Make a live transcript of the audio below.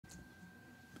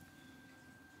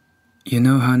You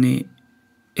know, honey,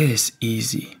 it is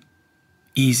easy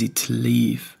to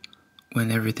leave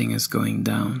when everything is going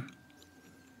down.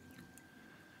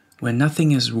 When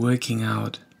nothing is working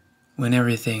out, when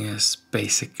everything is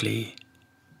basically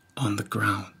on the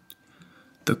ground.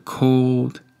 The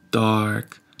cold,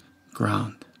 dark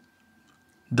ground.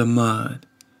 The mud,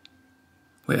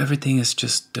 where everything is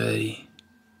just dirty.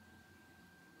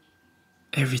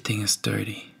 Everything is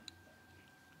dirty.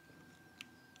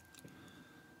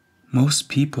 Most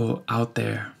people out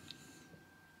there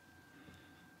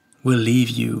will leave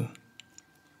you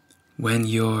when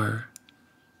you're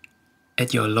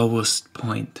at your lowest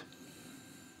point.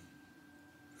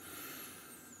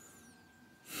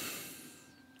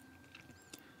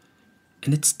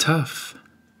 And it's tough.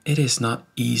 It is not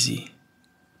easy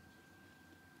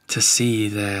to see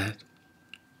that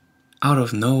out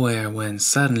of nowhere when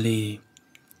suddenly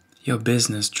your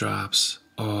business drops,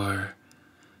 or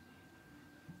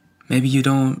maybe you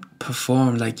don't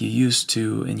perform like you used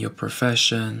to in your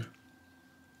profession,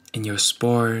 in your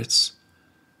sports,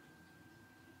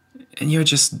 and you're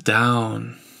just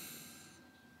down.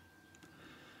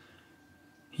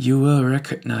 You will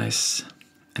recognize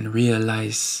and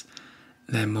realize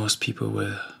that most people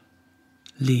will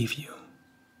leave you.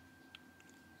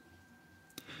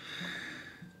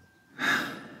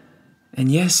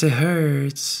 And yes, it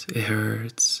hurts.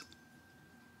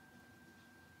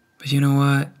 But you know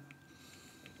what?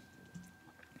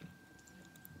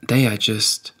 They are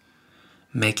just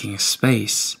making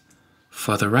space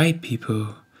for the right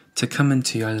people to come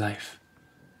into your life.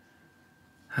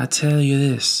 I tell you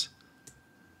this,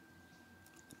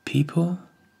 people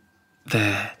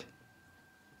that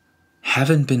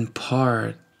haven't been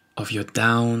part of your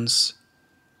downs,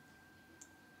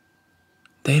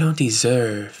 they don't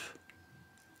deserve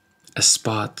a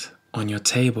spot on your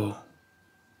table.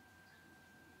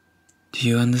 Do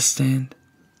you understand?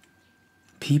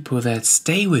 People that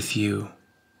stay with you,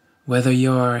 whether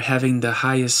you're having the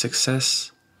highest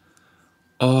success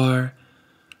or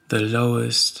the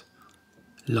lowest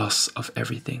loss of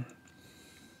everything.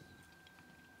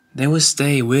 They will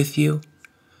stay with you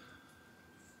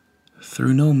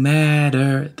through no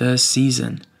matter the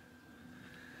season.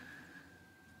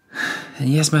 And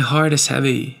yes, my heart is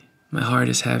heavy. My heart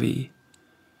is heavy.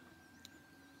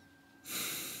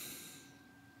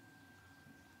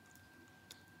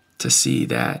 To see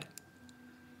that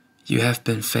you have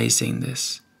been facing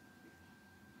this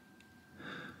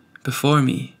before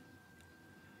me.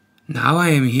 Now I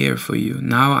am here for you.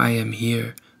 Now I am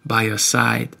here by your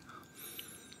side.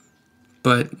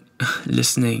 But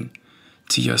listening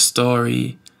to your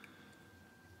story,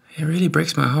 it really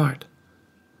breaks my heart.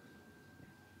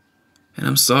 And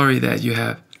I'm sorry that you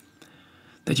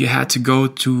had to go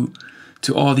to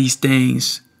all these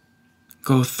things,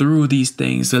 go through these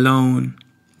things alone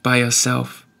by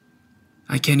yourself.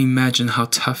 I can't imagine how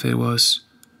tough it was.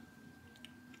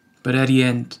 But at the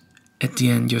end,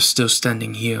 you're still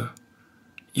standing here.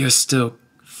 You're still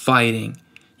fighting.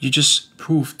 You just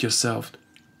proved yourself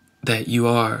that you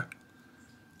are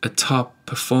a top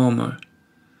performer,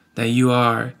 that you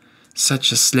are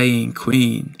such a slaying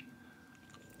queen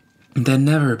that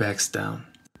never backs down.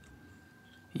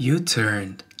 You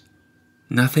turned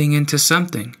nothing into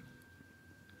something.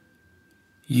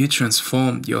 You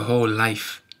transformed your whole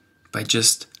life by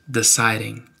just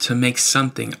deciding to make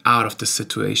something out of the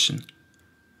situation.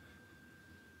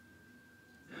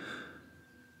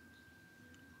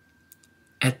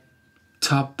 At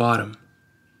top bottom,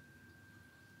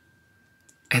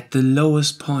 at the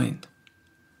lowest point,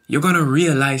 you're gonna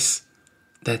realize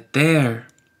that there,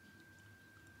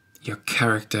 your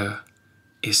character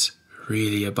is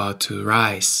really about to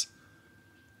rise.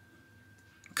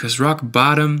 'Cause rock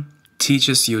bottom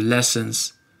teaches you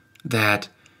lessons that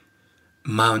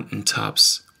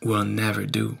mountaintops will never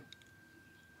do.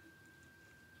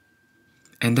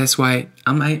 And that's why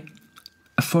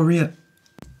for real,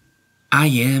 I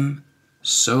am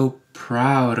so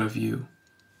proud of you.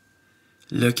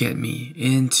 Look at me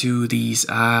into these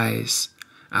eyes.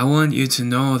 I want you to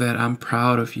know that I'm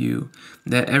proud of you,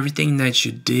 that everything that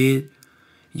you did,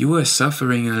 you were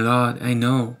suffering a lot, I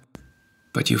know,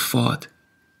 but you fought.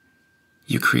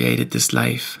 You created this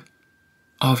life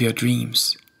of your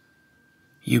dreams.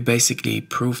 You basically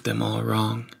proved them all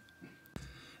wrong.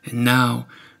 And now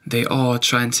they all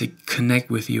trying to connect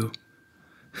with you.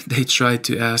 They try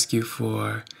to ask you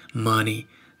for money.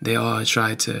 They all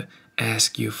try to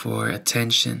ask you for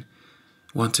attention,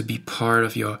 want to be part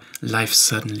of your life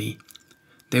suddenly.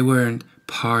 They weren't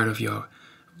part of your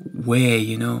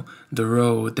way, the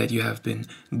road that you have been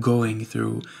going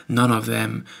through. None of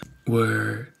them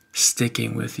were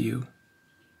sticking with you.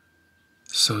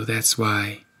 So that's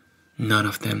why none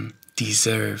of them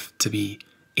deserve to be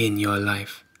in your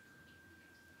life.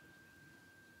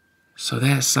 So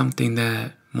that's something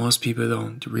that most people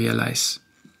don't realize.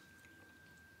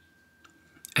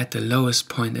 At the lowest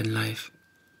point in life,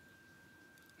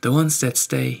 the ones that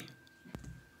stay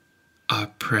are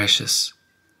precious.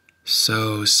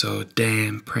 So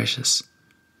damn precious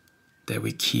that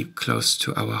we keep close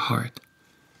to our heart,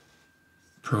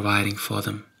 providing for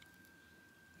them,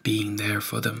 being there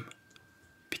for them,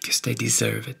 because they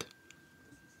deserve it.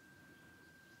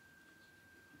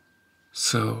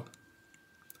 So,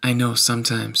 I know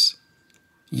sometimes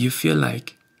you feel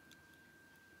like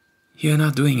you're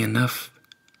not doing enough,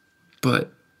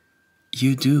 but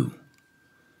you do.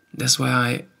 That's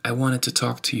why I wanted to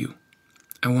talk to you.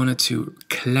 I wanted to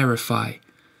clarify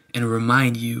and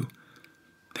remind you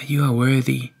that you are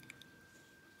worthy,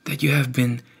 that you have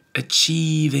been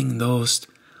achieving those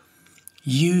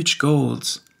huge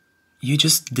goals. You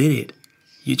just did it.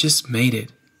 You just made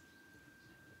it.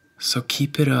 So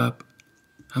keep it up.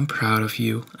 I'm proud of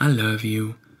you. I love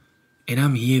you. And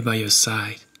I'm here by your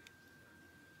side.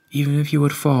 Even if you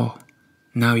would fall,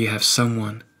 now you have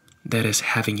someone that is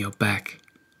having your back,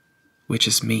 which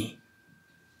is me.